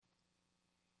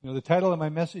The title of my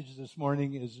message this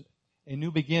morning is A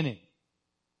New Beginning.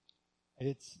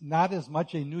 It's not as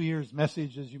much a New Year's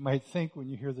message as you might think when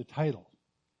you hear the title.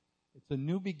 It's a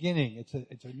new beginning.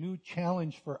 It's a new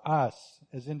challenge for us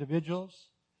as individuals,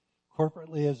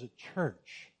 corporately as a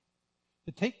church,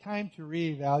 to take time to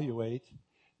reevaluate,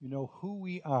 who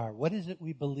we are, what is it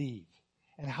we believe,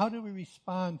 and how do we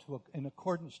respond in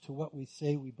accordance to what we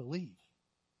say we believe.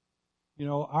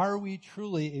 Are we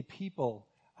truly a people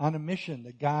on a mission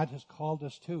that God has called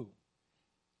us to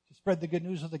spread the good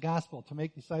news of the gospel, to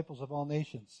make disciples of all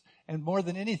nations, and more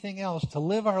than anything else, to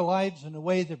live our lives in a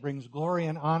way that brings glory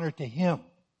and honor to Him.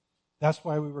 That's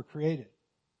why we were created.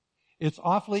 It's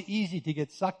awfully easy to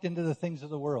get sucked into the things of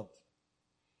the world.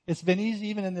 It's been easy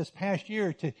even in this past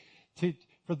year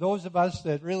for those of us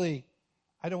that really,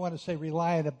 I don't want to say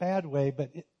rely in a bad way,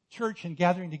 but church and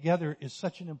gathering together is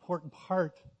such an important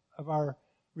part of our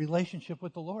relationship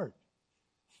with the Lord.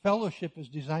 Fellowship is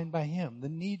designed by Him. The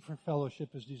need for fellowship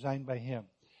is designed by Him.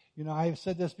 I've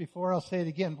said this before, I'll say it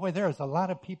again. Boy, there is a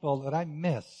lot of people that I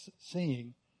miss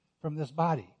seeing from this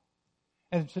body.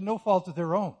 And it's to no fault of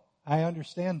their own. I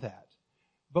understand that.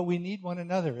 But we need one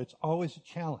another. It's always a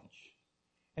challenge.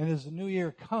 And as the new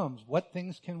year comes, what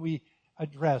things can we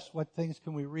address? What things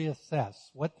can we reassess?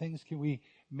 What things can we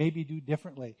maybe do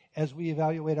differently as we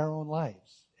evaluate our own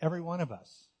lives? Every one of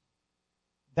us.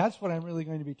 That's what I'm really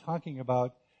going to be talking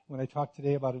about when I talk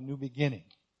today about a new beginning.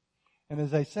 And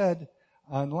as I said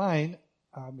online,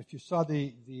 if you saw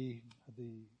the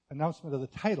announcement of the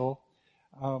title,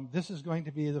 this is going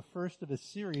to be the first of a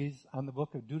series on the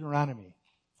book of Deuteronomy.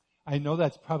 I know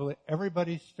that's probably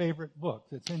everybody's favorite book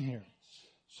that's in here.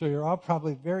 So you're all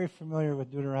probably very familiar with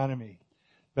Deuteronomy.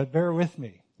 But bear with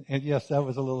me. And yes, that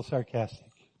was a little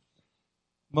sarcastic.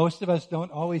 Most of us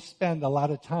don't always spend a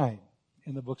lot of time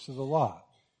in the books of the law.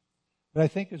 But I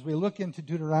think as we look into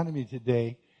Deuteronomy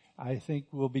today, I think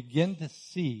we'll begin to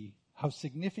see how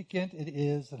significant it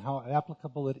is and how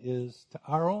applicable it is to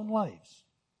our own lives.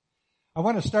 I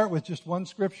want to start with just one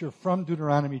scripture from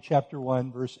Deuteronomy chapter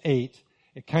 1, verse 8.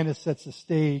 It kind of sets the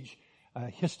stage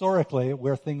historically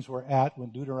where things were at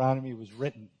when Deuteronomy was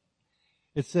written.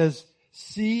 It says,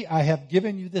 "See, I have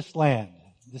given you this land."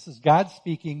 This is God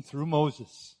speaking through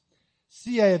Moses.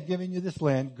 "See, I have given you this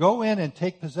land. Go in and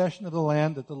take possession of the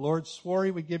land that the Lord swore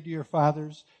He would give to your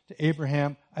fathers, to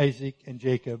Abraham, Isaac, and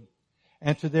Jacob,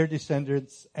 and to their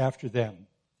descendants after them."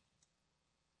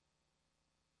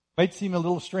 Might seem a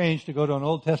little strange to go to an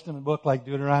Old Testament book like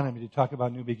Deuteronomy to talk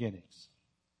about new beginnings.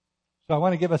 So I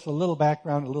want to give us a little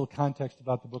background, a little context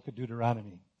about the book of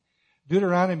Deuteronomy.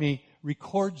 Deuteronomy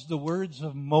records the words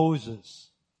of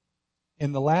Moses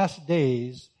in the last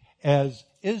days as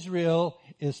Israel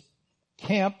is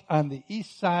camped on the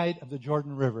east side of the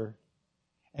Jordan River,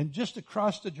 and just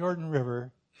across the Jordan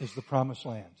River is the Promised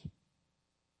Land,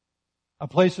 a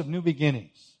place of new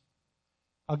beginnings.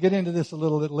 I'll get into this a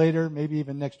little bit later, maybe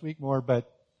even next week more,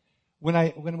 but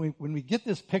when we get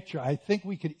this picture, I think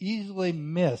we could easily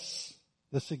miss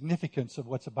the significance of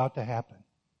what's about to happen.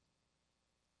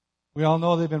 We all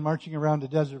know they've been marching around the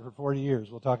desert for 40 years.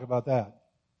 We'll talk about that.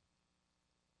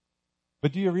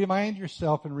 But do you remind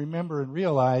yourself and remember and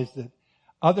realize that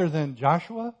other than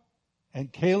Joshua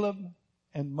and Caleb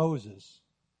and Moses,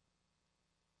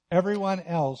 everyone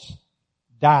else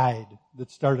died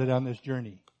that started on this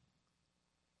journey.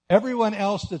 Everyone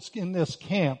else that's in this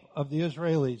camp of the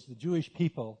Israelis, the Jewish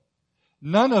people,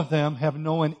 none of them have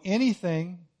known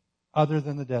anything other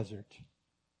than the desert.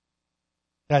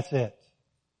 That's it.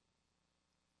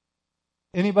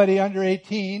 Anybody under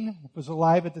 18 that was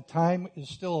alive at the time is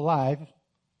still alive,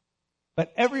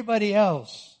 but everybody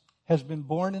else has been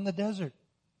born in the desert,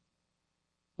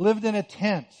 lived in a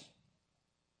tent,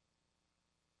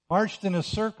 marched in a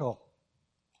circle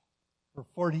for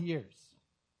 40 years,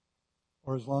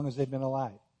 or as long as they've been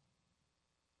alive.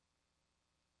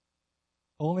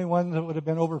 Only ones that would have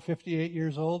been over 58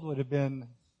 years old would have been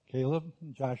Caleb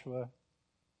and Joshua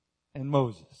and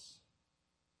Moses.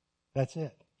 That's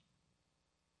it.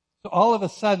 So all of a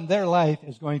sudden, their life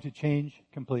is going to change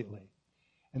completely.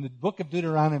 And the book of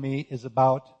Deuteronomy is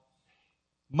about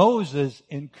Moses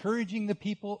encouraging the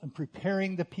people and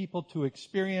preparing the people to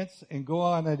experience and go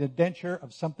on an adventure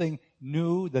of something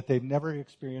new that they've never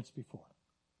experienced before.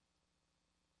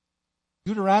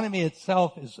 Deuteronomy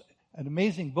itself is an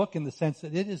amazing book in the sense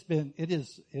that it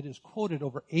is quoted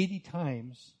over 80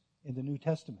 times in the New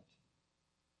Testament.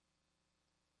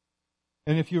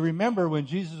 And if you remember when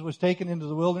Jesus was taken into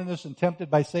the wilderness and tempted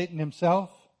by Satan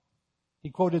himself, he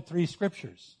quoted 3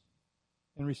 scriptures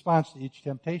in response to each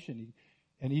temptation.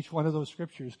 And each one of those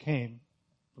scriptures came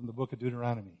from the book of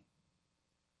Deuteronomy.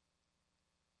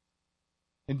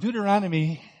 And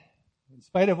Deuteronomy, in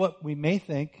spite of what we may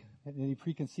think and any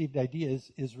preconceived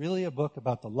ideas, is really a book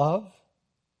about the love,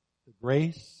 the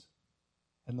grace,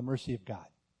 and the mercy of God.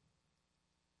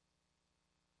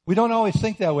 We don't always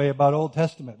think that way about Old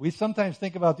Testament. We sometimes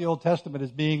think about the Old Testament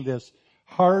as being this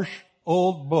harsh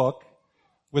old book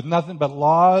with nothing but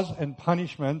laws and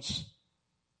punishments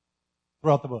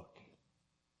throughout the book.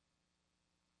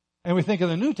 And we think of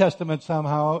the New Testament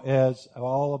somehow as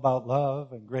all about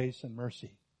love and grace and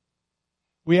mercy.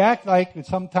 We act like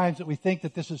sometimes that we think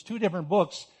that this is two different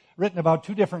books written about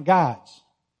two different gods.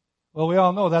 Well, we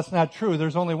all know that's not true.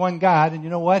 There's only one God, and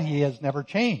you know what? He has never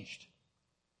changed.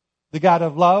 The God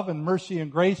of love and mercy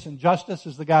and grace and justice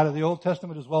is the God of the Old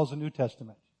Testament as well as the New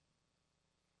Testament.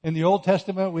 In the Old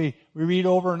Testament, we read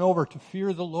over and over to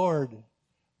fear the Lord,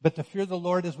 but to fear the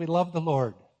Lord as we love the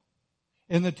Lord.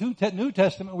 In the New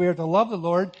Testament, we are to love the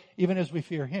Lord even as we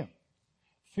fear Him.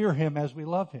 Fear Him as we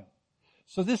love Him.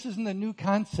 So this isn't a new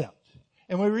concept.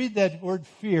 And when we read that word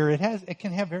fear, it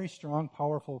can have very strong,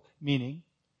 powerful meaning.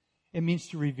 It means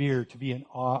to revere, to be in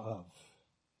awe of.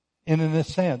 And in a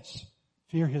sense,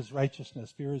 fear His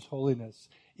righteousness, fear His holiness,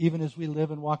 even as we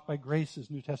live and walk by grace as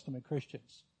New Testament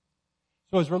Christians.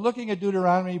 So as we're looking at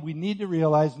Deuteronomy, we need to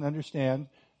realize and understand,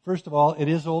 first of all, it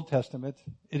is Old Testament.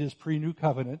 It is pre-New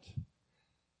Covenant.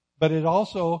 But it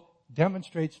also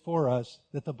demonstrates for us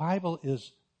that the Bible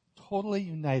is totally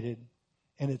united,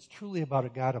 and it's truly about a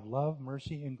God of love,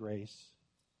 mercy, and grace,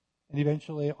 and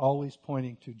eventually always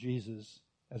pointing to Jesus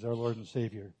as our Lord and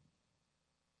Savior.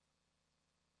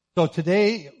 So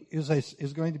today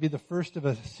is going to be the first of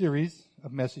a series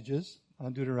of messages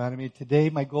on Deuteronomy. Today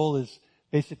my goal is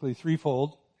basically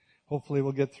threefold. Hopefully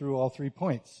we'll get through all 3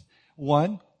 points.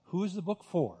 1, who is the book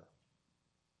for?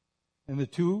 And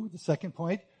the second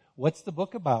point, what's the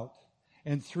book about?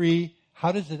 And 3,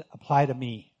 how does it apply to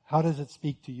me? How does it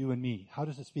speak to you and me? How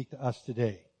does it speak to us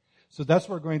today? So that's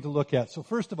what we're going to look at. So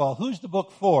first of all, who's the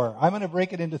book for? I'm going to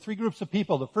break it into 3 groups of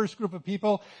people. The first group of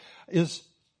people is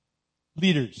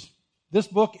leaders. This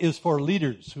book is for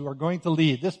leaders who are going to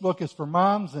lead. This book is for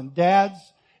moms and dads.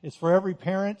 It's for every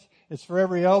parent. It's for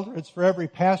every elder. It's for every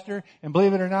pastor. And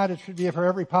believe it or not, it should be for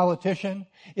every politician.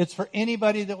 It's for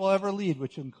anybody that will ever lead,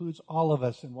 which includes all of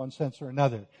us in one sense or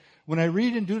another. When I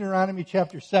read in Deuteronomy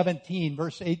chapter 17,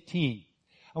 verse 18,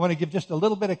 I want to give just a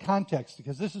little bit of context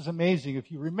because this is amazing.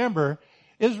 If you remember,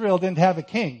 Israel didn't have a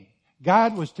king.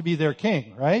 God was to be their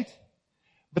king, right?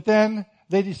 But then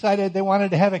they decided they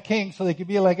wanted to have a king so they could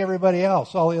be like everybody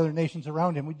else, all the other nations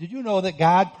around him. Did you know that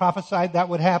God prophesied that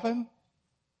would happen?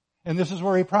 And this is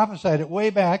where He prophesied it way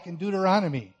back in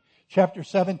Deuteronomy chapter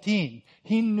 17.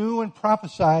 He knew and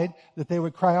prophesied that they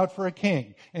would cry out for a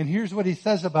king. And here's what He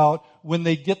says about when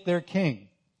they get their king.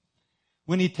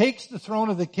 When He takes the throne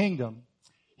of the kingdom,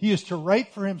 He is to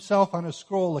write for Himself on a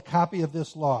scroll a copy of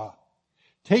this law,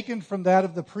 taken from that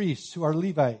of the priests who are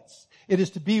Levites. It is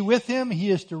to be with Him.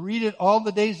 He is to read it all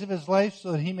the days of His life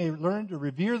so that He may learn to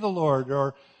revere the Lord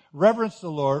or reverence the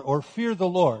Lord or fear the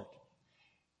Lord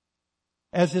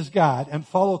as His God and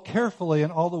follow carefully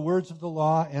in all the words of the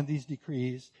law and these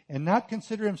decrees and not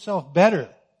consider himself better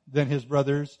than his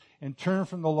brothers and turn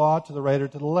from the law to the right or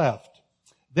to the left.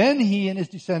 Then he and his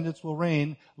descendants will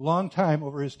reign long time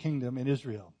over His kingdom in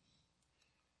Israel.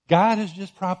 God has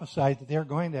just prophesied that they're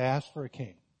going to ask for a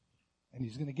king, and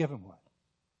He's going to give them one.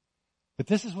 But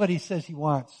this is what He says He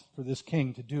wants for this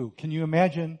king to do. Can you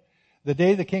imagine the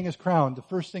day the king is crowned, the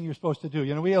first thing you're supposed to do?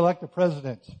 You know, we elect a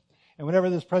president, and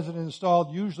whenever this president is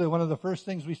installed, usually one of the first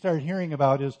things we start hearing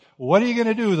about is, what are you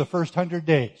going to do the first 100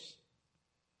 days?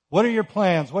 What are your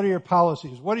plans? What are your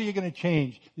policies? What are you going to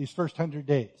change these first 100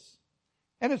 days?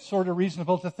 And it's sort of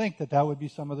reasonable to think that that would be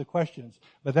some of the questions.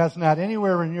 But that's not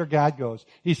anywhere where your God goes.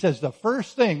 He says the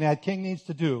first thing that king needs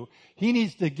to do, he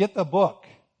needs to get the book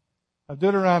of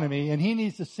Deuteronomy and he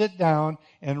needs to sit down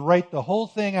and write the whole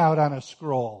thing out on a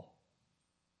scroll.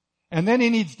 And then he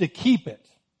needs to keep it.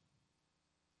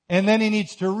 And then he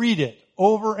needs to read it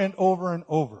over and over and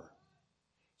over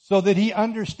so that he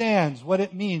understands what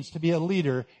it means to be a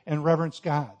leader and reverence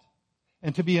God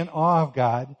and to be in awe of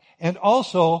God, and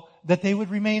also that they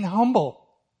would remain humble,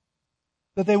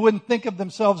 that they wouldn't think of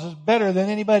themselves as better than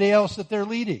anybody else that they're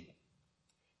leading.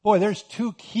 Boy, there's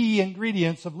 2 key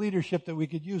ingredients of leadership that we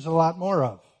could use a lot more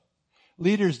of.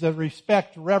 Leaders that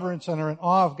respect, reverence, and are in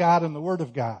awe of God and the Word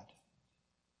of God.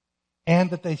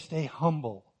 And that they stay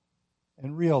humble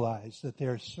and realize that they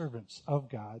are servants of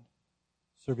God,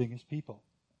 serving His people.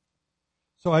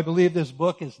 So I believe this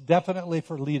book is definitely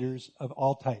for leaders of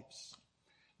all types.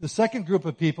 The second group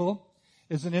of people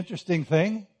is an interesting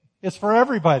thing. It's for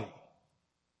everybody.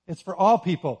 It's for all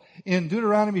people. In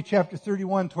Deuteronomy chapter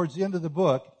 31, towards the end of the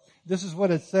book, this is what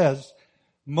it says.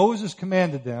 Moses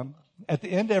commanded them at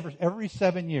the end of every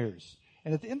 7 years.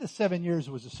 And at the end of 7 years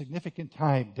was a significant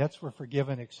time. Debts were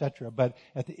forgiven, etc. But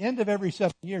at the end of every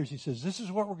 7 years, he says, this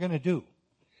is what we're going to do.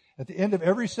 At the end of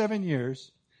every 7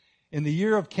 years, in the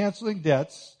year of canceling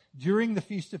debts, during the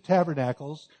Feast of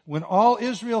Tabernacles, when all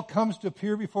Israel comes to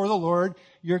appear before the Lord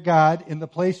your God in the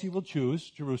place he will choose,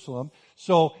 Jerusalem.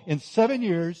 So in 7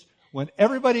 years, when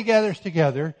everybody gathers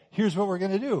together, here's what we're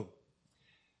going to do.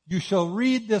 You shall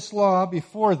read this law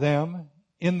before them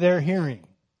in their hearing.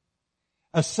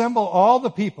 Assemble all the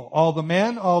people, all the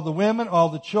men, all the women, all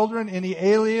the children, any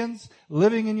aliens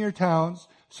living in your towns,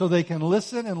 so they can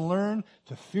listen and learn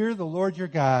to fear the Lord your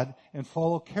God and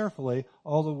follow carefully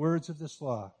all the words of this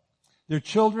law. Their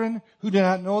children who do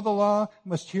not know the law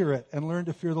must hear it and learn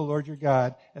to fear the Lord your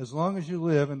God as long as you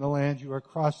live in the land you are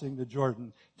crossing the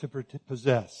Jordan to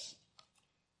possess.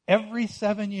 Every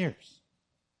 7 years,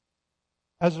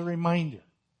 as a reminder,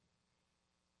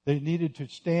 they needed to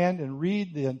stand and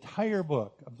read the entire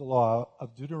book of the law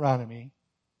of Deuteronomy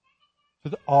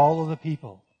to all of the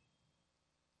people.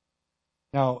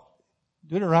 Now,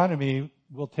 Deuteronomy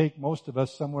will take most of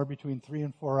us somewhere between 3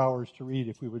 and 4 hours to read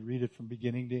if we would read it from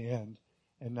beginning to end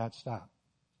and not stop.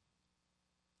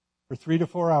 For 3 to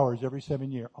 4 hours every 7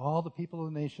 years, all the people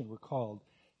of the nation were called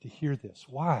to hear this.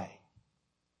 Why?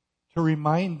 To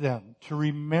remind them, to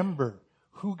remember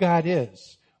who God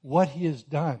is, what he has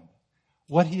done,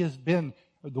 what he has been,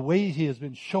 the way he has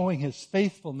been showing his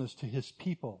faithfulness to his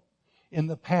people in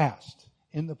the past,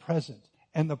 in the present,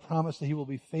 and the promise that he will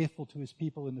be faithful to his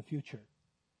people in the future.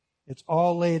 It's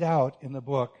all laid out in the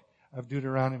book of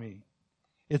Deuteronomy.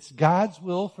 It's God's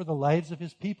will for the lives of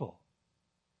his people.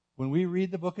 When we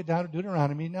read the book of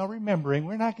Deuteronomy, now remembering,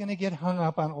 we're not going to get hung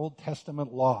up on Old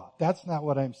Testament law. That's not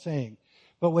what I'm saying.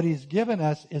 But what he's given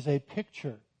us is a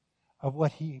picture of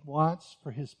what he wants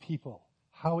for his people,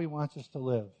 how he wants us to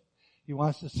live. He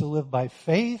wants us to live by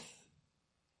faith,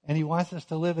 and he wants us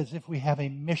to live as if we have a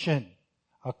mission,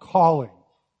 a calling.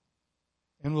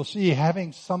 And we'll see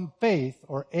having some faith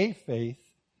or a faith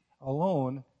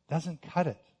alone doesn't cut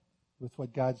it with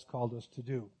what God's called us to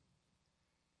do.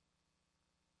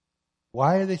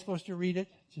 Why are they supposed to read it?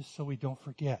 Just so we don't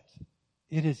forget.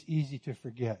 It is easy to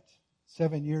forget.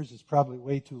 7 years is probably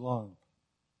way too long.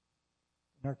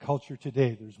 In our culture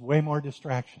today, there's way more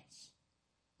distractions.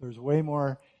 There's way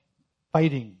more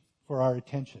fighting for our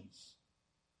attentions.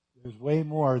 There's way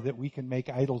more that we can make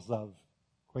idols of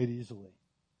quite easily.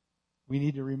 We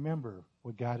need to remember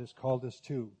what God has called us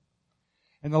to.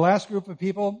 And the last group of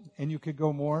people, and you could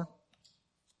go more,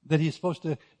 that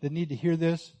need to hear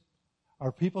this,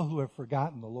 are people who have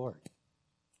forgotten the Lord.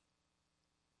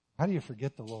 How do you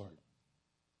forget the Lord?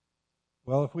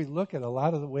 Well, if we look at a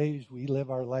lot of the ways we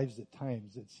live our lives at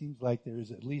times, it seems like there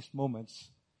is at least moments,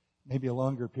 maybe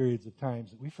longer periods of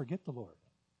times, that we forget the Lord.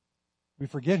 We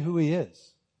forget who he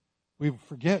is. We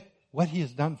forget what he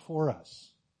has done for us.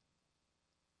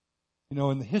 You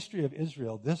know, in the history of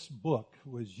Israel, this book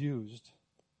was used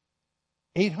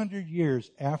 800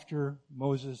 years after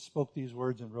Moses spoke these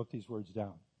words and wrote these words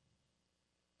down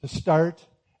to start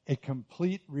a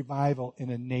complete revival in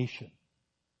a nation.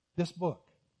 This book.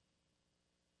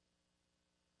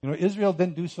 You know, Israel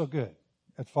didn't do so good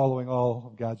at following all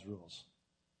of God's rules.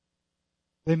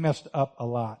 They messed up a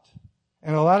lot.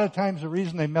 And a lot of times the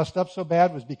reason they messed up so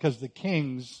bad was because the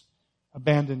kings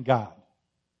abandoned God.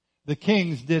 The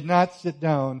kings did not sit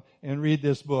down and read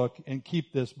this book and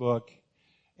keep this book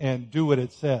and do what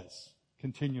it says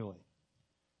continually.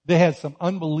 They had some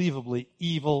unbelievably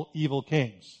evil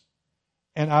kings.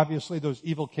 And obviously those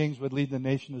evil kings would lead the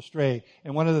nation astray.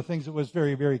 And one of the things that was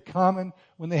very, very common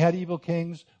when they had evil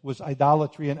kings was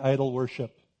idolatry and idol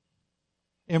worship.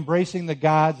 Embracing the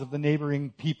gods of the neighboring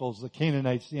peoples, the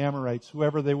Canaanites, the Amorites,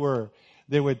 whoever they were.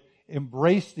 They would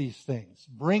embrace these things,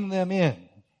 bring them in,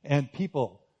 and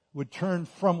people would turn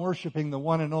from worshiping the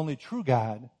one and only true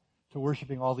God to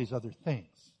worshiping all these other things.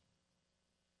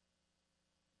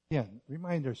 Again,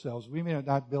 remind ourselves, we may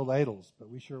not build idols, but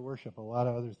we sure worship a lot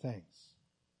of other things.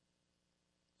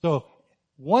 So,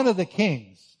 one of the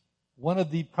kings, one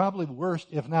of the probably worst,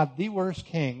 if not the worst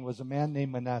king, was a man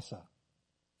named Manasseh.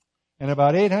 And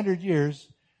about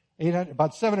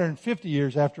 750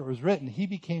 years after it was written, he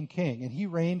became king, and he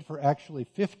reigned for actually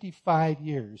 55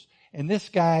 years. And this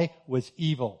guy was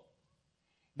evil.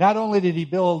 Not only did he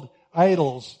build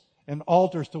idols and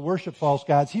altars to worship false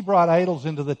gods, he brought idols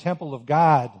into the temple of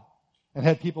God and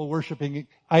had people worshiping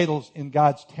idols in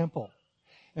God's temple.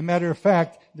 As a matter of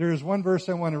fact, there is one verse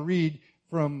I want to read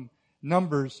from 2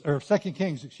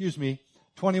 Kings,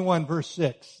 21, verse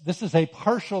 6. This is a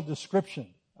partial description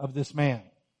of this man.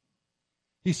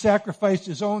 He sacrificed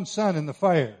his own son in the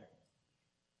fire.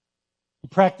 He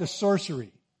practiced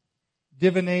sorcery,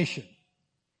 divination.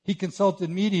 He consulted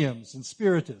mediums and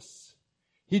spiritists.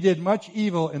 He did much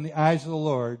evil in the eyes of the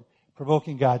Lord,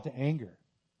 provoking God to anger.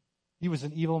 He was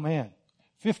an evil man.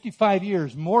 55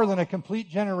 years, more than a complete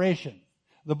generation.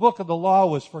 The book of the law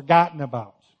was forgotten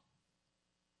about.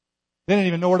 They didn't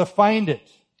even know where to find it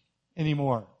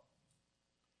anymore.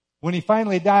 When he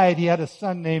finally died, he had a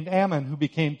son named Ammon who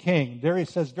became king. There it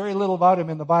says very little about him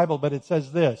in the Bible, but it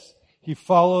says this. He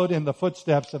followed in the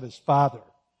footsteps of his father.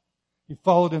 He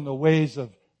followed in the ways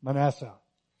of Manasseh.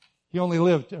 He only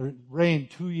lived or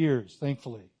reigned 2 years,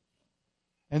 thankfully.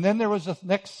 And then there was a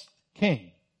next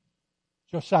king,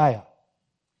 Josiah.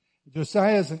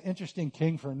 Josiah is an interesting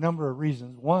king for a number of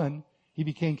reasons. One, he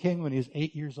became king when he was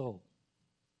 8 years old.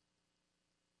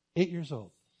 8 years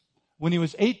old. When he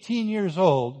was 18 years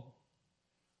old,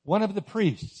 one of the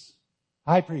priests,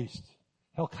 high priest,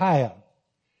 Hilkiah,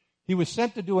 he was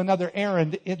sent to do another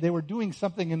errand. They were doing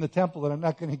something in the temple that I'm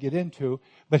not going to get into,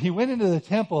 but he went into the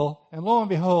temple, and lo and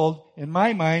behold, in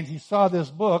my mind, he saw this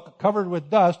book covered with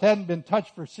dust, hadn't been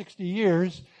touched for 60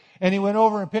 years, and he went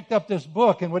over and picked up this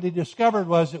book, and what he discovered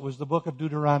was it was the Book of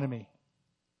Deuteronomy,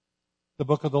 the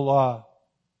book of the law.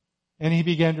 And he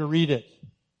began to read it.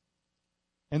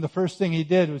 And the first thing he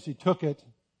did was he took it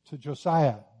to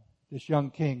Josiah, this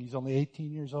young king. He's only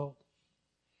 18 years old.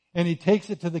 And he takes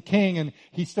it to the king, and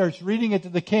he starts reading it to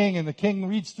the king, and the king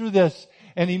reads through this,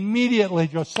 and immediately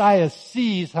Josiah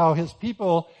sees how his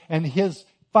people and his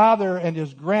father and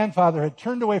his grandfather had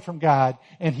turned away from God,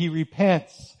 and he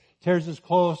repents, tears his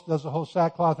clothes, does the whole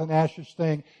sackcloth and ashes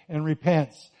thing, and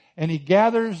repents. And he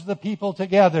gathers the people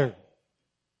together,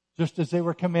 just as they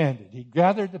were commanded. He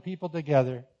gathered the people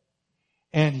together,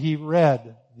 and he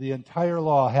read the entire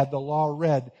law, had the law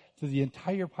read to the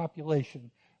entire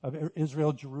population of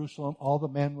Israel, Jerusalem, all the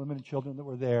men, women, and children that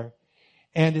were there.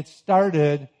 And it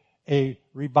started a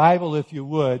revival, if you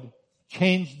would,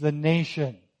 changed the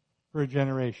nation for a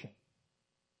generation.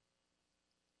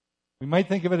 We might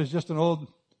think of it as just an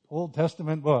Old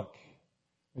Testament book.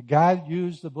 But God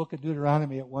used the book of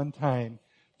Deuteronomy at one time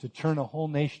to turn a whole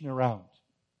nation around.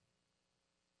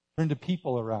 Turn the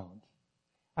people around.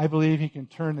 I believe He can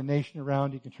turn the nation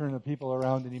around, He can turn the people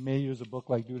around, and He may use a book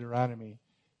like Deuteronomy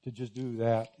to just do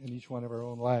that in each one of our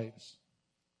own lives.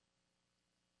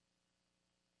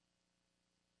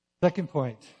 Second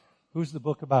point, who's the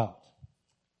book about?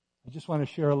 I just want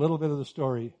to share a little bit of the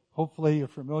story. Hopefully you're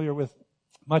familiar with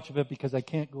much of it because I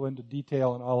can't go into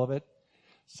detail on all of it.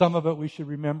 Some of it we should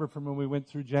remember from when we went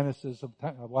through Genesis a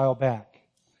while back.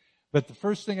 But the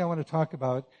first thing I want to talk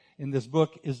about in this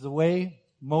book is the way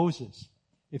Moses.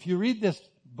 If you read this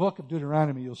book of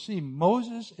Deuteronomy, you'll see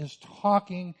Moses is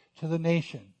talking to the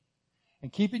nation.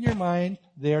 And keep in your mind,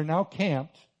 they are now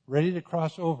camped, ready to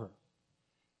cross over.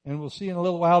 And we'll see in a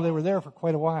little while they were there for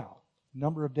quite a while, a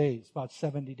number of days, about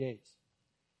 70 days.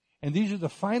 And these are the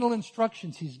final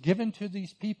instructions he's given to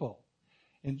these people,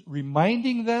 and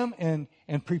reminding them and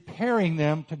preparing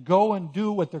them to go and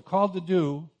do what they're called to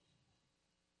do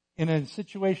in a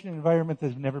situation and environment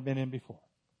they've never been in before.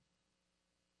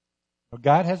 Now,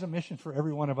 God has a mission for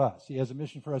every one of us. He has a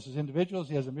mission for us as individuals.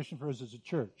 He has a mission for us as a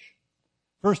church.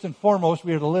 First and foremost,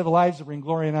 we are to live lives that bring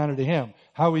glory and honor to Him.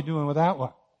 How are we doing with that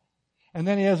one? And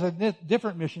then He has a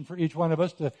different mission for each one of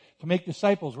us to make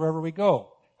disciples wherever we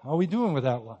go. How are we doing with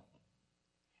that one?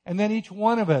 And then each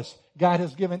one of us, God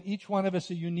has given each one of us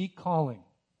a unique calling,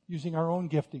 using our own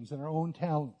giftings and our own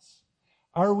talents.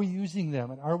 Are we using them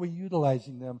and are we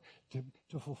utilizing them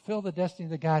to fulfill the destiny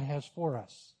that God has for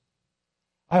us?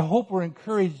 I hope we're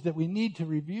encouraged that we need to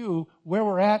review where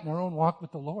we're at in our own walk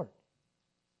with the Lord.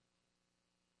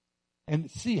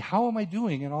 And see, how am I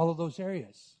doing in all of those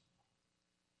areas?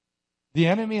 The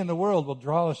enemy in the world will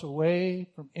draw us away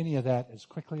from any of that as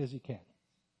quickly as he can.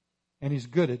 And he's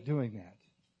good at doing that.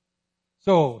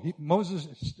 So Moses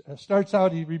starts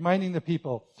out reminding the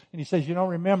people, and he says,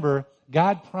 remember,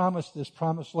 God promised this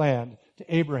promised land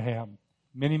to Abraham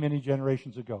many, many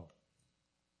generations ago.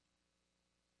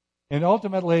 And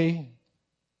ultimately,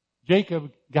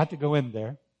 Jacob got to go in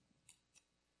there.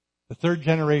 The third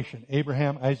generation,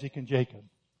 Abraham, Isaac, and Jacob.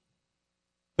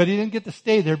 But he didn't get to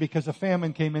stay there because a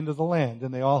famine came into the land,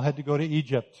 and they all had to go to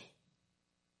Egypt.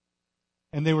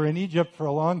 And they were in Egypt for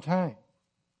a long time.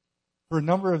 For a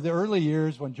number of the early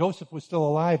years, when Joseph was still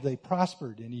alive, they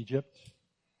prospered in Egypt.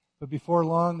 But before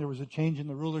long, there was a change in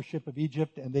the rulership of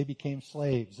Egypt, and they became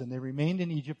slaves. And they remained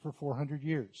in Egypt for 400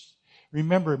 years.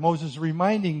 Remember, Moses is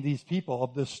reminding these people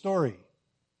of this story.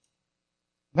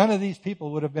 None of these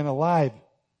people would have been alive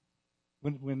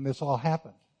when this all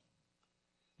happened.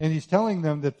 And he's telling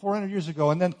them that 400 years ago,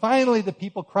 and then finally the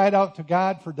people cried out to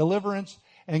God for deliverance,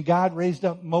 and God raised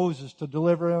up Moses to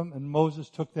deliver them, and Moses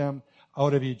took them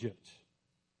out of Egypt.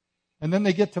 And then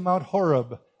they get to Mount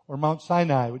Horeb, or Mount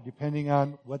Sinai, depending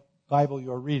on what Bible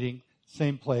you're reading,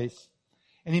 same place.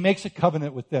 And he makes a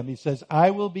covenant with them. He says,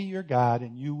 I will be your God,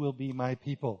 and you will be my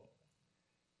people.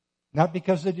 Not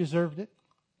because they deserved it,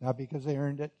 not because they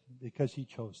earned it, because he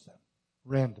chose them.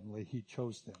 Randomly, he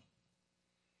chose them.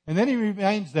 And then he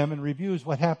reminds them and reviews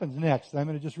what happens next. I'm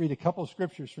going to just read a couple of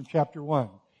scriptures from chapter 1,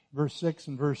 verse 6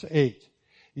 and verse 8.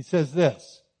 He says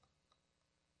this,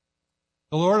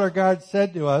 the Lord our God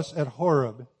said to us at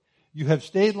Horeb, you have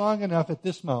stayed long enough at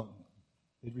this mountain.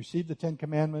 They'd received the 10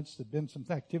 Commandments. There'd been some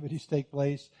activities take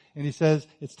place. And he says,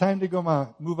 it's time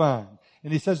to move on.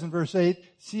 And he says in verse 8,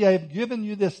 see, I have given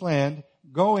you this land.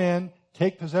 Go in,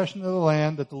 take possession of the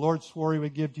land that the Lord swore he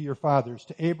would give to your fathers,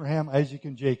 to Abraham, Isaac,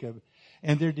 and Jacob,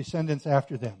 and their descendants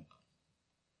after them.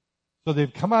 So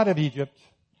they've come out of Egypt.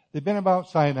 They've been about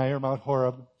Sinai or Mount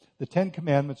Horeb, the 10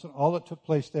 Commandments and all that took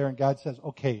place there. And God says,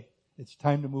 okay, it's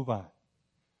time to move on.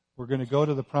 We're going to go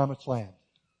to the promised land.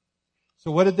 So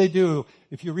what did they do?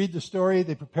 If you read the story,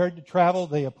 they prepared to travel.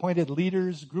 They appointed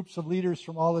leaders, groups of leaders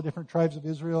from all the different tribes of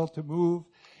Israel to move.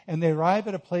 And they arrive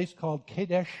at a place called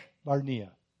Kadesh Barnea.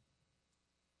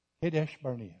 Kadesh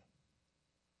Barnea.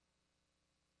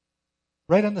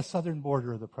 Right on the southern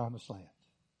border of the promised land.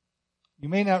 You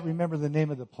may not remember the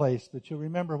name of the place, but you'll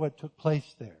remember what took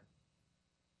place there.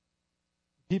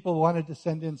 People wanted to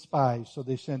send in spies, so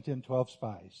they sent in 12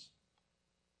 spies.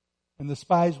 And the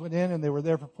spies went in and they were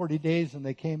there for 40 days and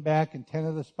they came back and 10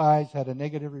 of the spies had a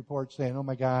negative report saying, oh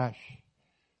my gosh,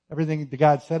 everything that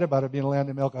God said about it being a land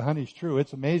of milk and honey is true.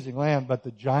 It's an amazing land, but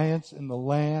the giants in the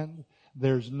land,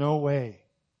 there's no way.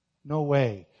 No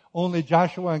way. Only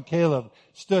Joshua and Caleb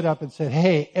stood up and said,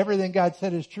 hey, everything God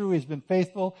said is true. He's been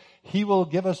faithful. He will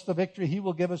give us the victory. He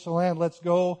will give us the land. Let's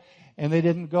go. And they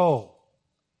didn't go.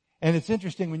 And it's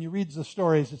interesting when you read the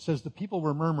stories, it says the people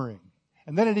were murmuring.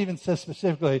 And then it even says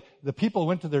specifically, the people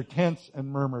went to their tents and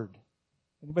murmured.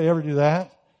 Anybody ever do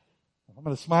that? I'm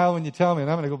going to smile when you tell me, and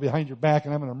I'm going to go behind your back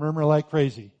and I'm going to murmur like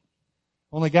crazy.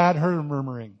 Only God heard them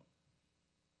murmuring.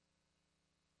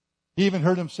 He even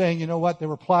heard them saying, you know what? They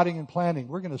were plotting and planning.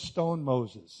 We're going to stone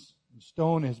Moses and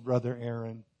stone his brother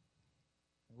Aaron.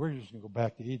 We're just going to go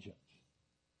back to Egypt.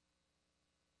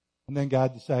 And then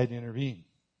God decided to intervene.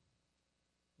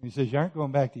 And he says, you aren't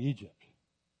going back to Egypt.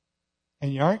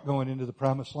 And you aren't going into the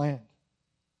promised land.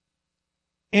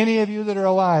 Any of you that are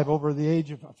alive over the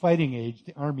age of fighting age,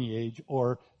 the army age,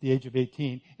 or the age of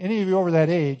 18, any of you over that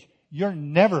age, you're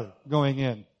never going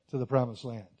in to the promised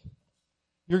land.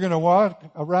 You're going to walk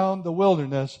around the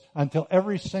wilderness until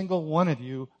every single one of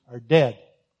you are dead.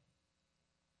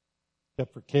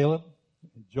 Except for Caleb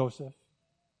and Joseph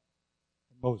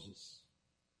and Moses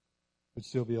would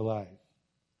still be alive.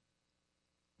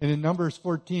 And in Numbers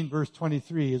 14, verse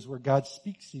 23 is where God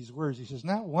speaks these words. He says,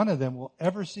 not one of them will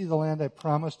ever see the land I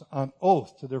promised on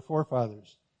oath to their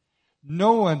forefathers.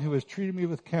 No one who has treated me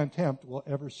with contempt will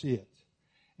ever see it.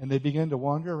 And they began to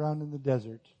wander around in the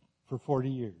desert for 40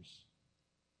 years.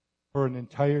 For an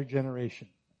entire generation.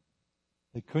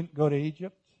 They couldn't go to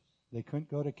Egypt. They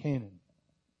couldn't go to Canaan.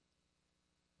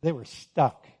 They were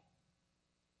stuck.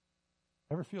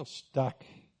 Ever feel stuck?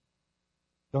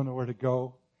 Don't know where to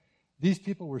go? These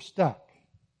people were stuck.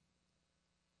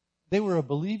 They were a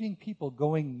believing people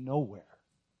going nowhere.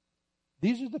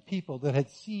 These are the people that had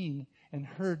seen and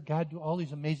heard God do all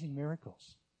these amazing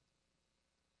miracles.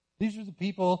 These are the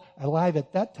people alive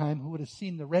at that time who would have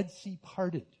seen the Red Sea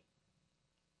parted.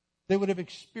 They would have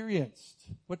experienced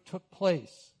what took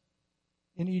place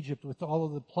in Egypt with all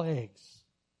of the plagues.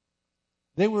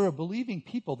 They were a believing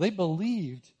people. They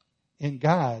believed in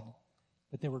God,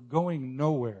 but they were going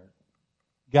nowhere.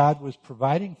 God was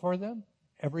providing for them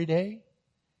every day,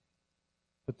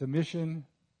 but the mission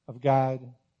of God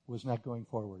was not going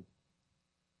forward.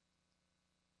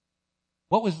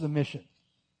 What was the mission?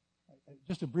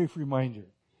 Just a brief reminder.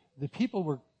 The people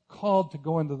were called to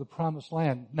go into the promised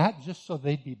land, not just so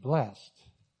they'd be blessed.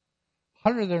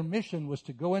 Part of their mission was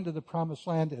to go into the promised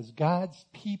land as God's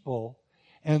people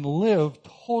and live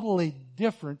totally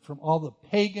different from all the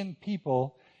pagan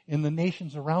people in the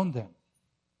nations around them.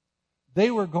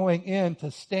 They were going in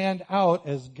to stand out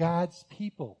as God's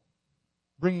people,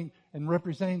 bringing and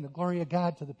representing the glory of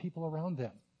God to the people around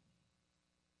them.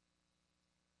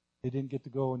 They didn't get to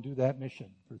go and do that mission.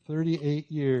 For 38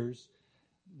 years,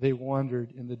 they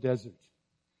wandered in the desert.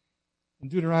 In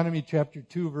Deuteronomy chapter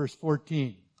 2, verse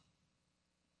 14,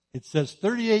 It says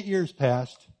 38 years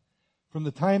passed from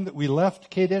the time that we left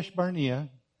Kadesh Barnea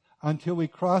until we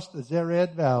crossed the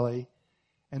Zered Valley,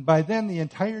 and by then the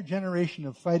entire generation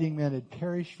of fighting men had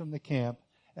perished from the camp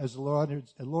as the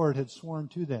Lord had sworn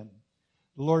to them.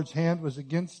 The Lord's hand was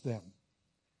against them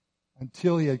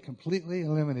until he had completely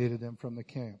eliminated them from the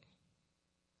camp.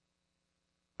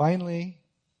 Finally,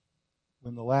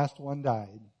 when the last one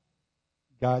died,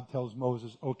 God tells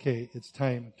Moses, okay, it's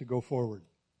time to go forward.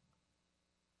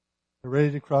 They're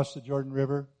ready to cross the Jordan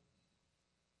River.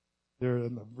 They're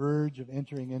on the verge of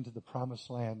entering into the promised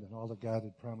land and all that God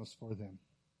had promised for them.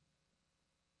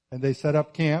 And they set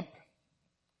up camp,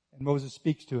 and Moses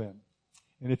speaks to him.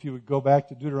 And if you would go back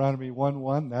to Deuteronomy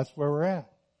 1:1, that's where we're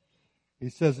at. He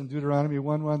says in Deuteronomy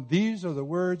 1:1, these are the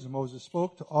words Moses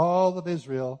spoke to all of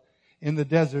Israel in the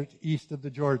desert east of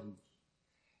the Jordan.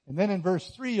 And then in verse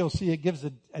 3, you'll see it gives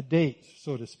a date,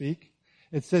 so to speak.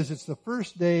 It says it's the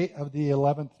first day of the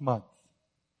 11th month.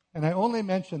 And I only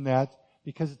mention that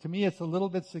because to me it's a little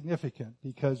bit significant,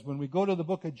 because when we go to the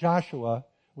book of Joshua,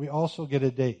 we also get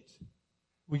a date.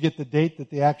 We get the date that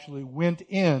they actually went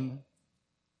in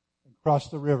and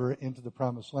crossed the river into the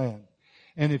promised land.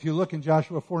 And if you look in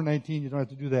Joshua 4:19, you don't have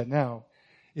to do that now.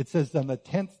 It says on the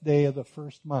 10th day of the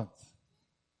first month.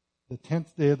 The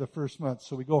 10th day of the first month.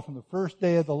 So we go from the first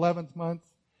day of the 11th month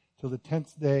to the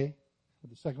 10th day of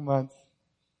the second month,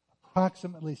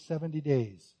 approximately 70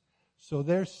 days. So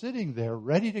they're sitting there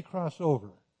ready to cross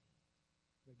over.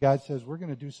 God says, we're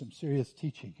going to do some serious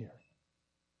teaching here.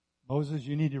 Moses,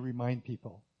 you need to remind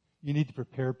people. You need to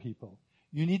prepare people.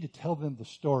 You need to tell them the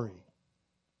story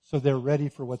so they're ready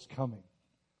for what's coming.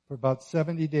 For about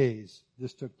 70 days,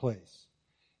 this took place.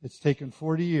 It's taken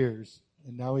 40 years,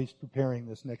 and now he's preparing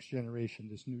this next generation,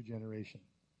 this new generation.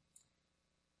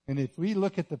 And if we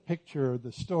look at the picture,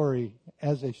 the story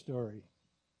as a story,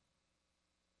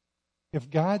 if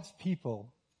God's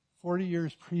people 40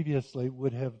 years previously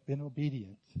would have been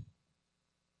obedient,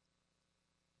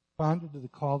 responded to the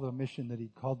call to the mission that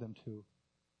he'd called them to,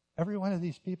 every one of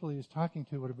these people he was talking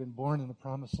to would have been born in the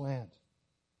promised land.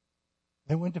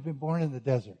 They wouldn't have been born in the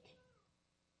desert.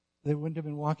 They wouldn't have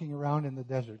been walking around in the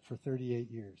desert for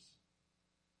 38 years.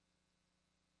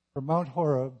 From Mount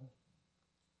Horeb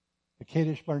to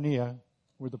Kadesh Barnea,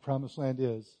 where the promised land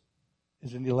is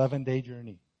an 11-day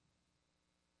journey.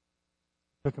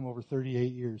 It took them over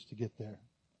 38 years to get there.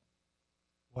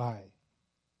 Why?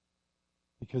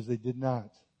 Because they did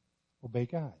not obey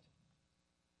God.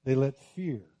 They let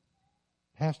fear,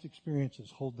 past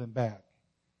experiences hold them back,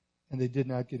 and they did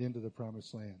not get into the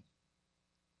promised land.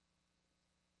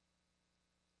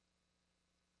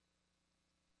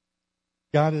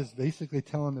 God is basically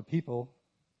telling the people,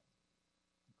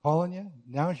 I'm calling you,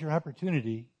 now's your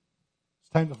opportunity.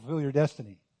 It's time to fulfill your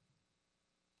destiny.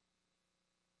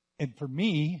 And for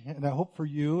me, and I hope for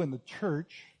you and the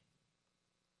church,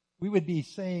 we would be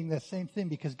saying that same thing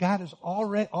because God is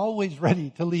always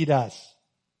ready to lead us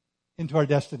into our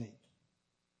destiny.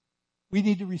 We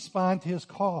need to respond to his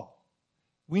call.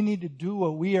 We need to do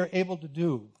what we are able to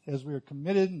do as we are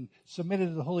committed and submitted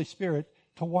to the Holy Spirit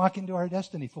to walk into our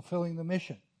destiny, fulfilling the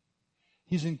mission.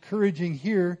 He's encouraging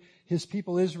here his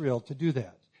people Israel to do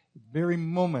that, the very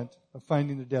moment of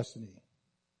finding their destiny.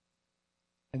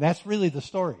 And that's really the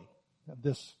story of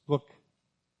this book.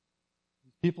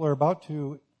 People are about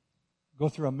to go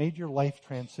through a major life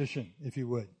transition, if you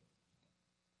would.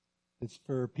 It's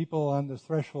for people on the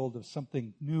threshold of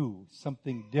something new,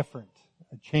 something different,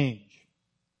 a change.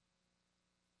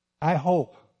 I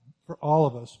hope for all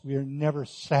of us, we are never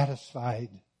satisfied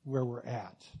where we're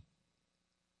at.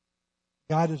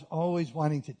 God is always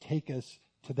wanting to take us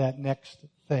to that next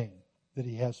thing that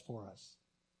he has for us.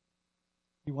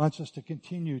 He wants us to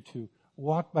continue to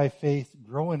walk by faith,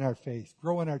 grow in our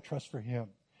trust for him,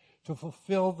 to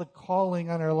fulfill the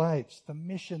calling on our lives, the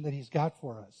mission that he's got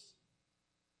for us.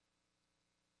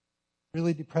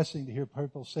 Really depressing to hear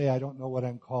people say, I don't know what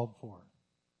I'm called for.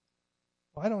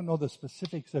 Well, I don't know the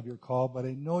specifics of your call, but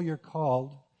I know you're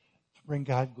called to bring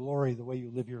God glory the way you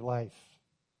live your life.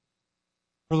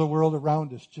 For the world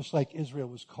around us, just like Israel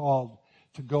was called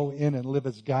to go in and live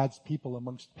as God's people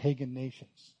amongst pagan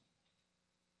nations.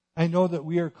 I know that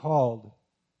we are called,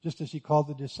 just as he called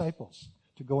the disciples,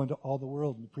 to go into all the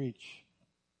world and preach.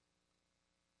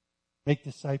 Make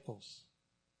disciples.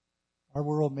 Our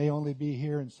world may only be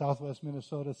here in southwest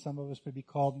Minnesota. Some of us may be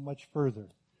called much further.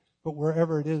 But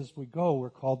wherever it is we go,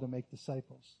 we're called to make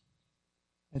disciples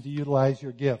and to utilize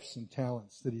your gifts and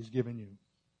talents that he's given you.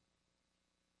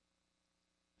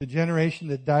 The generation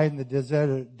that died in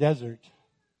the desert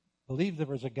believed there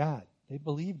was a God. They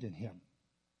believed in him.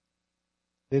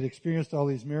 They'd experienced all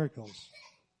these miracles.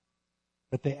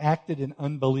 but they acted in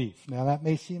unbelief. Now that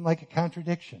may seem like a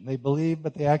contradiction. They believed,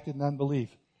 but they acted in unbelief.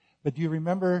 But do you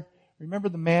remember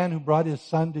the man who brought his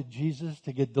son to Jesus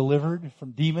to get delivered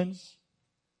from demons?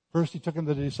 First he took him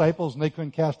to the disciples and they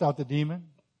couldn't cast out the demon.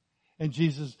 And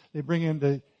they bring him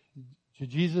to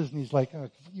Jesus and he's like, oh,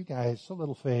 you guys, so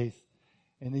little faith.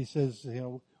 And he says,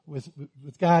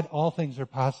 with God, all things are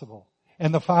possible.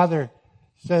 And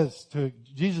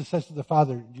Jesus says to the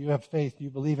Father, do you have faith? Do you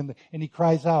believe in and he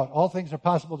cries out, all things are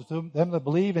possible to them that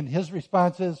believe. And his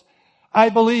response is, I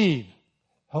believe.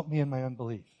 Help me in my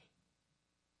unbelief.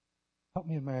 Help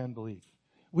me in my unbelief.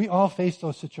 We all face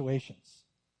those situations.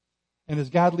 And as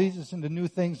God leads us into new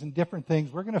things and different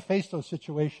things, we're going to face those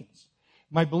situations.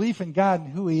 My belief in God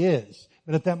and who He is,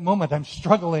 but at that moment I'm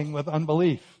struggling with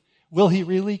unbelief. Will He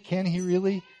really? Can He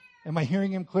really? Am I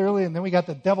hearing Him clearly? And then we got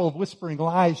the devil whispering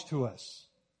lies to us.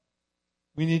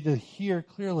 We need to hear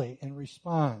clearly and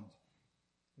respond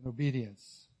in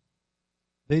obedience.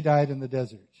 They died in the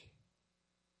desert.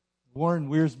 Warren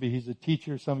Wiersbe, he's a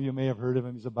teacher. Some of you may have heard of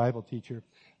him. He's a Bible teacher.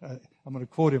 I'm going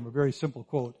to quote him, a very simple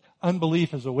quote.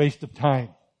 Unbelief is a waste of time.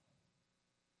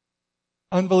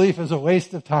 Unbelief is a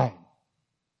waste of time.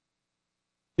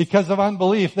 Because of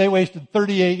unbelief, they wasted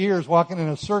 38 years walking in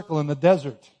a circle in the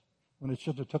desert when it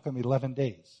should have took them 11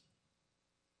 days.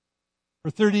 For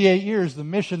 38 years, the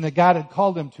mission that God had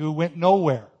called them to went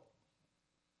nowhere.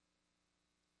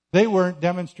 They weren't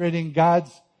demonstrating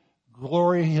God's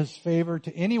glory, His favor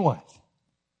to anyone.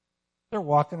 They're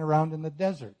walking around in the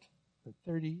desert for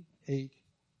 38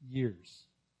 years.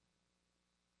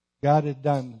 God had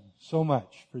done so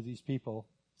much for these people,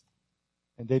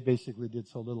 and they basically did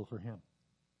so little for Him.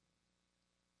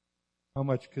 How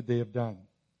much could they have done?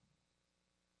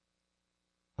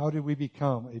 How did we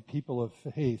become a people of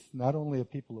faith, not only a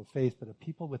people of faith, but a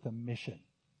people with a mission?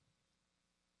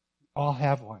 We all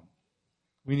have one.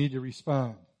 We need to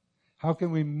respond. How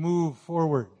can we move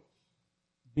forward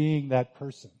being that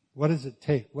person? What does it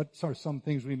take? What are some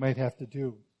things we might have to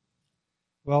do?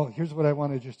 Well, here's what I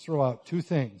want to just throw out. 2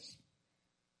 things.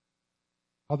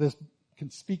 How this can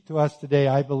speak to us today,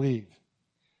 I believe.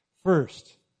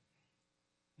 First,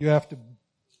 you have to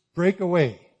break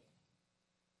away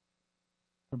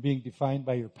from being defined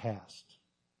by your past.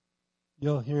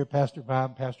 You'll hear Pastor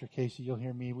Bob, Pastor Casey, you'll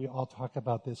hear me. We all talk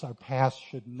about this. Our past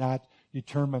should not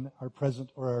determine our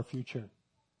present or our future.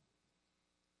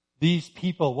 These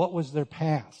people, what was their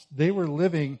past? They were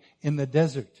living in the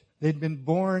desert. They'd been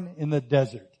born in the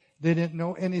desert. They didn't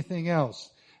know anything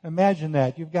else. Imagine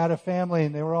that. You've got a family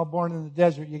and they were all born in the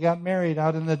desert. You got married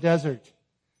out in the desert.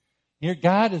 Here,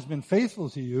 God has been faithful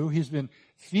to you. He's been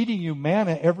feeding you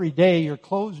manna every day. Your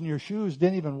clothes and your shoes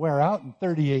didn't even wear out in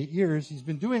 38 years. He's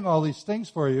been doing all these things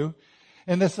for you,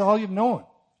 and that's all you've known.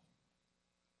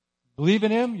 Believe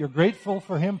in Him. You're grateful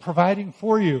for Him providing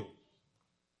for you.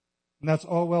 And that's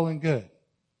all well and good.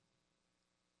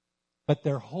 But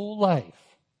their whole life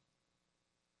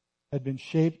had been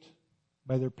shaped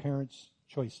by their parents'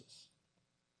 choices.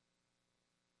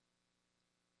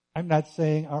 I'm not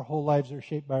saying our whole lives are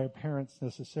shaped by our parents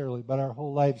necessarily, but our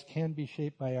whole lives can be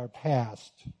shaped by our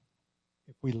past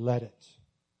if we let it.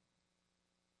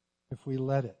 If we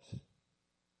let it.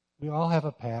 We all have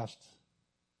a past.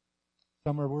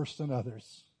 Some are worse than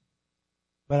others.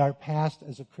 But our past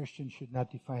as a Christian should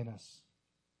not define us.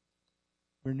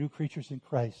 We're new creatures in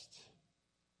Christ.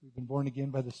 We've been born again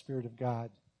by the Spirit of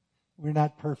God. We're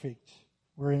not perfect.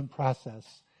 We're in process.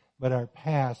 But our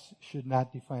past should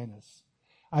not define us.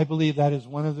 I believe that is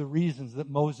one of the reasons that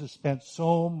Moses spent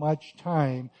so much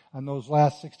time on those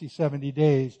last 60, 70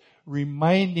 days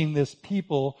reminding this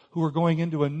people who were going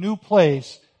into a new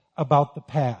place about the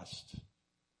past.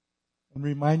 And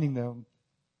reminding them,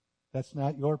 that's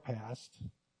not your past.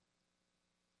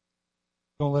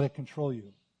 Don't let it control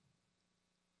you.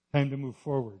 Time to move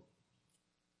forward.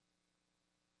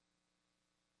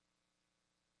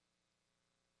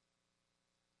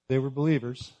 They were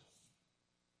believers,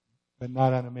 but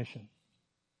not on a mission.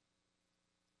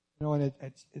 You know, and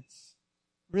it's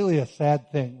really a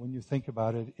sad thing when you think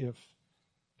about it. If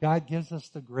God gives us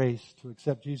the grace to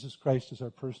accept Jesus Christ as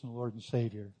our personal Lord and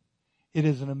Savior, it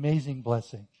is an amazing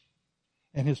blessing.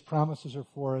 And His promises are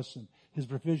for us and His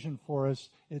provision for us.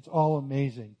 It's all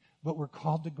amazing. But we're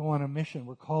called to go on a mission.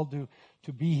 We're called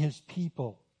to be His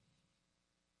people.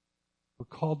 We're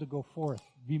called to go forth.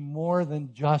 Be more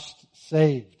than just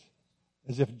saved.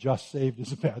 As if just saved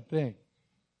is a bad thing.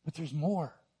 But there's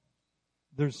more.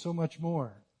 There's so much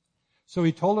more. So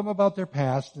He told them about their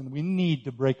past, and we need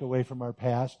to break away from our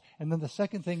past. And then the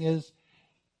second thing is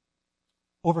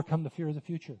overcome the fear of the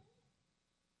future.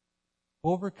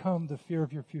 Overcome the fear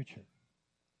of your future.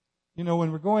 You know,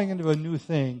 when we're going into a new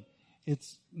thing,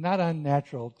 it's not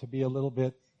unnatural to be a little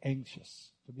bit anxious,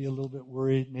 to be a little bit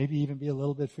worried, maybe even be a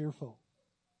little bit fearful.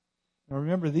 Now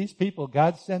remember, these people,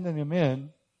 God's sending them in.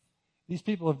 These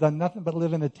people have done nothing but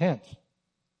live in a tent.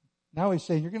 Now he's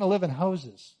saying, you're going to live in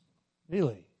houses.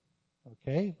 Really?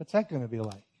 Okay, what's that going to be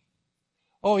like?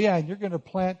 Oh yeah, and you're going to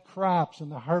plant crops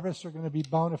and the harvests are going to be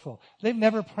bountiful. They've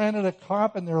never planted a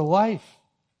crop in their life.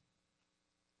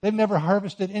 They've never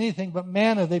harvested anything but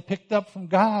manna they picked up from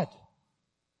God.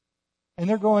 And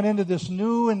they're going into this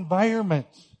new environment.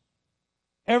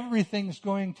 Everything's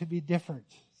going to be different.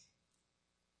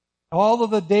 All of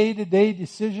the day-to-day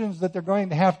decisions that they're going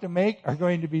to have to make are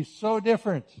going to be so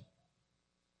different.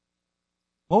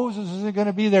 Moses isn't going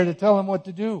to be there to tell them what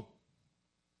to do.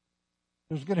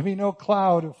 There's going to be no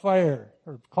cloud of fire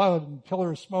or cloud and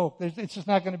pillar of smoke. It's just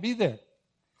not going to be there.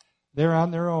 They're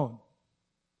on their own.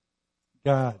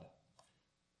 God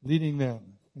leading them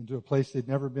into a place they'd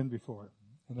never been before,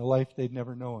 in a life they'd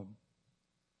never known.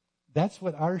 That's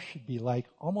what ours should be like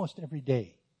almost every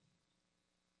day.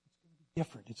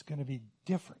 It's going to be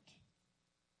different.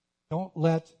 Don't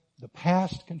let the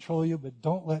past control you, but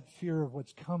don't let fear of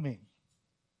what's coming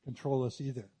control us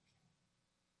either.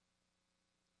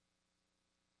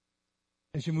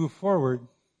 As you move forward, you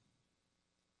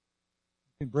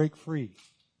can break free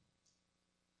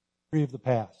of the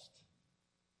past.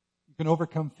 You can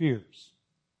overcome fears.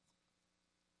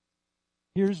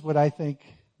 Here's what I think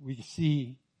we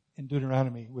see in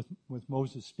Deuteronomy with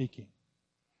Moses speaking.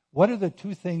 What are the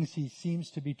two things he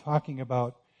seems to be talking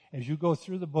about as you go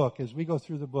through the book? As we go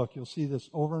through the book, you'll see this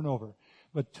over and over.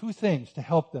 But two things to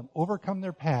help them overcome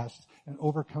their past and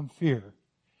overcome fear.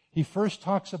 He first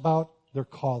talks about their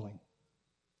calling.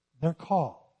 Their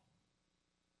call.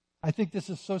 I think this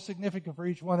is so significant for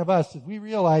each one of us that we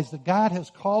realize that God has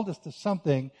called us to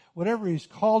something. Whatever He's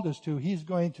called us to, He's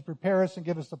going to prepare us and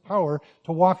give us the power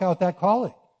to walk out that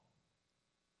calling.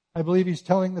 I believe He's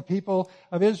telling the people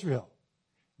of Israel,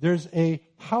 there's a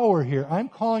power here. I'm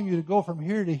calling you to go from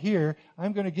here to here.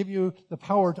 I'm going to give you the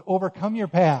power to overcome your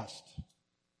past.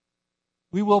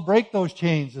 We will break those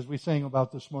chains, as we sang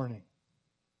about this morning.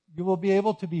 You will be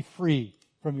able to be free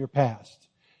from your past.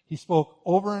 He spoke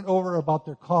over and over about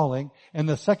their calling. And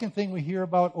the second thing we hear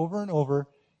about over and over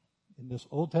in this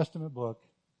Old Testament book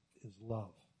is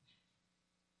love.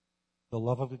 The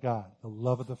love of God, the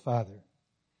love of the Father.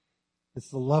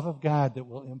 It's the love of God that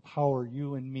will empower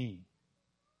you and me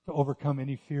to overcome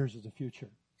any fears of the future.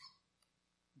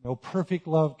 No, perfect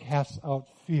love casts out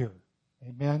fear.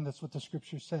 Amen? That's what the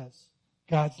Scripture says.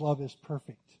 God's love is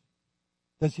perfect.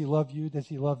 Does He love you? Does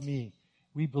He love me?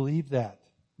 We believe that.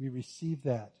 We receive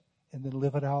that. And then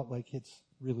live it out like it's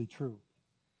really true.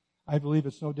 I believe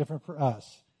it's no different for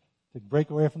us. To break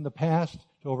away from the past,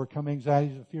 to overcome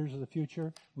anxieties and fears of the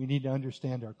future, we need to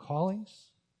understand our callings,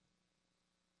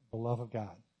 the love of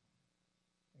God.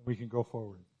 And we can go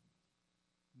forward.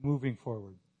 Moving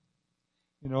forward.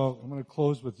 You know, I'm going to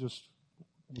close with just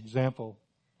an example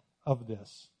of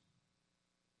this.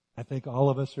 I think all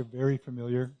of us are very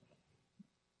familiar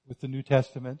with the New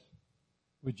Testament,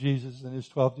 with Jesus and His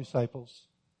 12 disciples.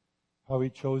 How He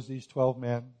chose these 12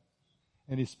 men,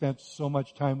 and He spent so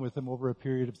much time with them over a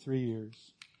period of 3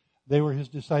 years. They were His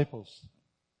disciples.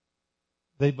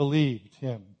 They believed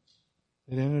Him.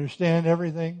 They didn't understand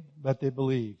everything, but they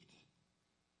believed.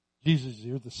 Jesus,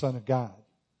 you're the Son of God.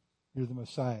 You're the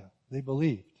Messiah. They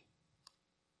believed.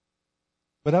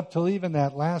 But up till even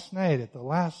that last night at the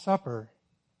Last Supper,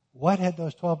 what had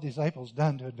those 12 disciples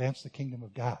done to advance the kingdom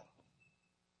of God?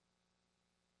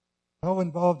 How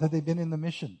involved had they been in the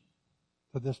mission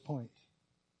to this point?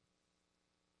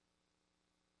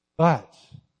 But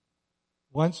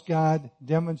once God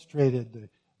demonstrated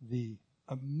the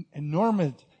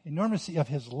enormity of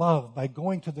His love by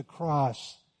going to the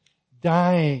cross,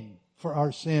 dying for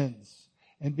our sins,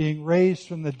 and being raised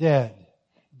from the dead,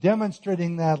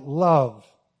 demonstrating that love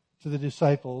to the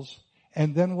disciples,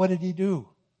 and then what did He do?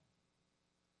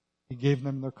 He gave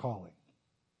them their calling.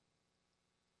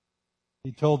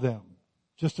 He told them,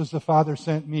 just as the Father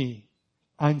sent me,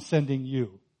 I'm sending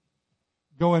you.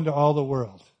 Go into all the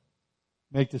world.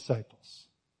 Make disciples.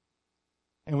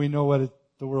 And we know what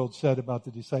the world said about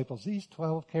the disciples. These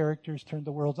 12 characters turned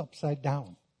the world upside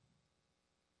down.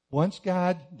 Once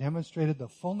God demonstrated the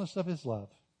fullness of His love,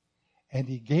 and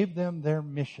He gave them their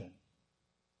mission,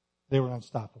 they were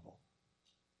unstoppable.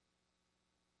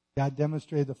 God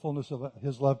demonstrated the fullness of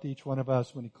His love to each one of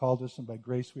us when He called us, and by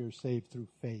grace we are saved through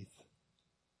faith.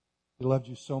 He loved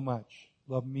you so much,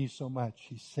 loved me so much,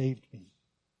 He saved me.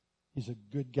 He's a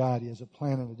good God. He has a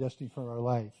plan and a destiny for our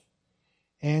life.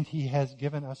 And He has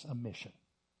given us a mission.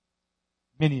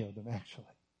 Many of them, actually.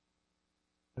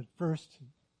 But first,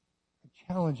 I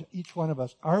challenge each one of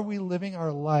us. Are we living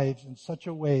our lives in such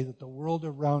a way that the world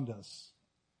around us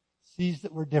sees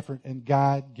that we're different and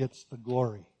God gets the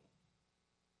glory?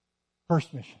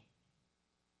 First mission.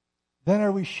 Then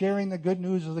are we sharing the good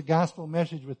news of the gospel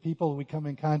message with people we come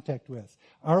in contact with?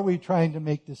 Are we trying to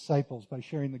make disciples by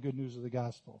sharing the good news of the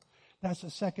gospel? That's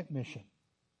the second mission.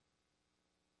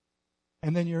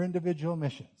 And then your individual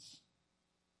missions.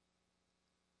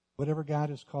 Whatever God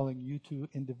is calling you to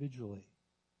individually.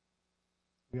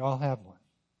 We all have one.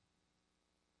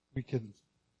 We can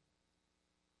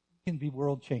be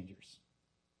world changers.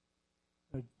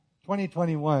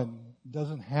 2021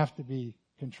 doesn't have to be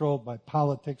controlled by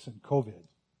politics and COVID.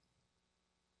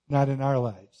 Not in our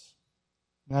lives.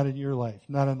 Not in your life.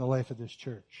 Not in the life of this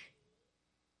church.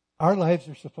 Our lives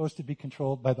are supposed to be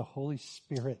controlled by the Holy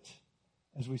Spirit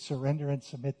as we surrender and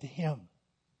submit to Him.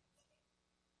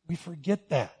 We forget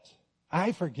that.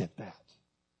 I forget that.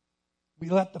 We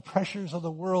let the pressures of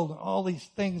the world and all these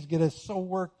things get us so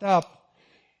worked up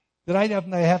that I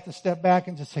have to step back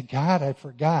and just say, God, I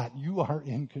forgot. You are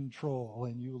in control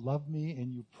and you love me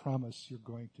and you promise you're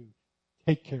going to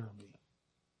take care of me.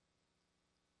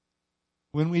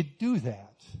 When we do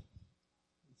that,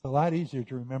 it's a lot easier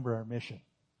to remember our mission.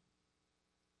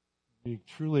 We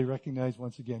truly recognize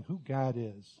once again who God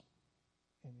is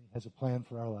and He has a plan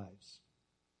for our lives.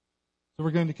 So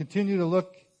we're going to continue to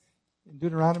look in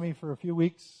Deuteronomy for a few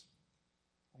weeks.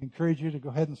 I encourage you to go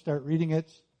ahead and start reading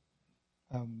it.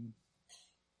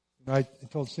 I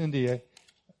told Cindy, I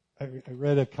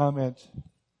read a comment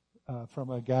from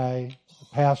a guy,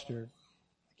 a pastor.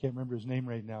 I can't remember his name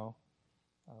right now.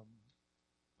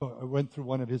 I went through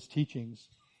one of his teachings,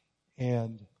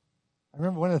 and I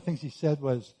remember one of the things he said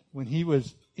was when he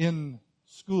was in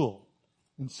school,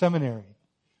 in seminary,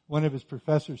 one of his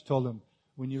professors told him,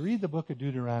 when you read the book of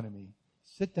Deuteronomy,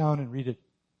 sit down and read it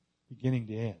beginning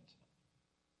to end.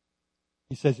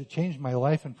 He says, it changed my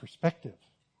life and perspective.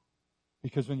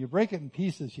 Because when you break it in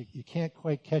pieces, you can't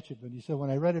quite catch it. But he said,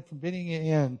 when I read it from beginning to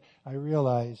end, I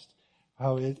realized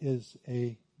how it is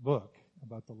a book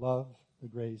about the love, the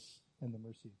grace, and the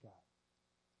mercy of God.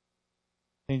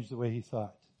 Changed the way he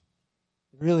thought.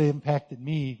 It really impacted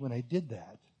me when I did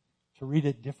that, to read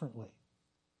it differently.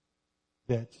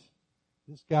 That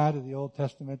this God of the Old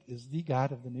Testament is the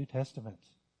God of the New Testament.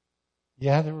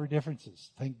 Yeah, there were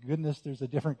differences. Thank goodness there's a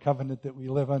different covenant that we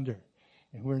live under.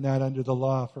 And we're not under the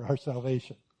law for our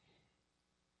salvation.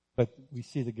 But we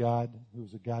see the God who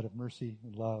is a God of mercy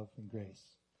and love and grace.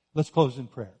 Let's close in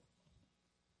prayer.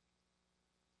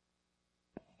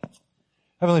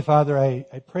 Heavenly Father, I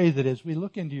pray that as we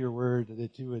look into your word,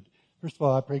 that you would, first of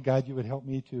all, I pray, God, you would help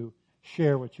me to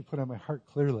share what you put on my heart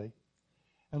clearly.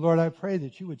 And Lord, I pray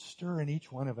that you would stir in each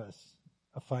one of us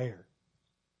a fire.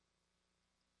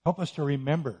 Help us to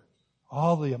remember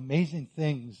all the amazing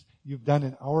things you've done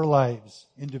in our lives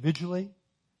individually.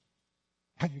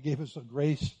 God, you gave us a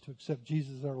grace to accept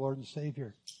Jesus as our Lord and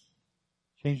Savior.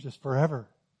 Changed us forever.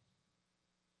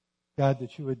 God,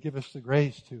 that you would give us the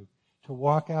grace to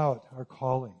walk out our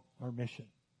calling, our mission.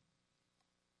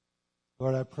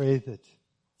 Lord, I pray that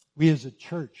we as a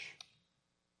church,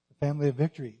 the family of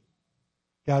victory,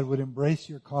 God, would embrace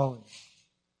your calling,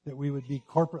 that we would be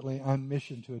corporately on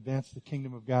mission to advance the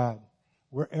kingdom of God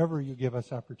wherever you give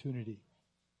us opportunity.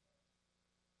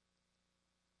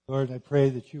 Lord, I pray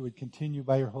that you would continue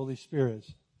by your Holy Spirit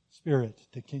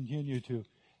to continue to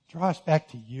draw us back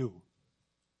to you.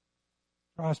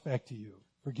 Draw us back to you.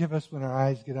 Forgive us when our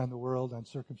eyes get on the world, on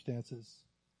circumstances.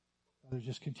 Father,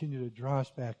 just continue to draw us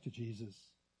back to Jesus,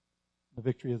 the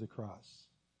victory of the cross.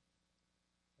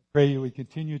 I pray you would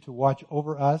continue to watch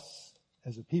over us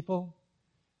as a people.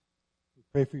 We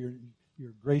pray for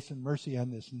your grace and mercy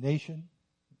on this nation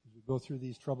as we go through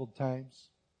these troubled times.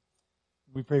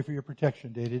 We pray for your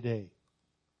protection day to day.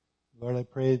 Lord, I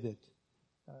pray that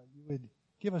you would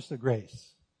give us the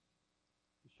grace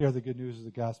to share the good news of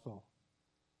the gospel,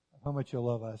 of how much you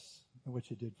love us and what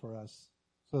you did for us,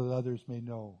 so that others may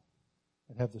know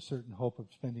and have the certain hope of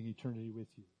spending eternity with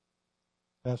you.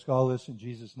 I ask all this in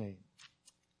Jesus' name.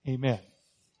 Amen.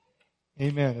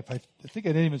 Amen. I think I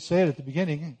didn't even say it at the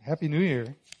beginning. Happy New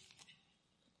Year.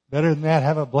 Better than that,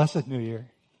 have a blessed New Year.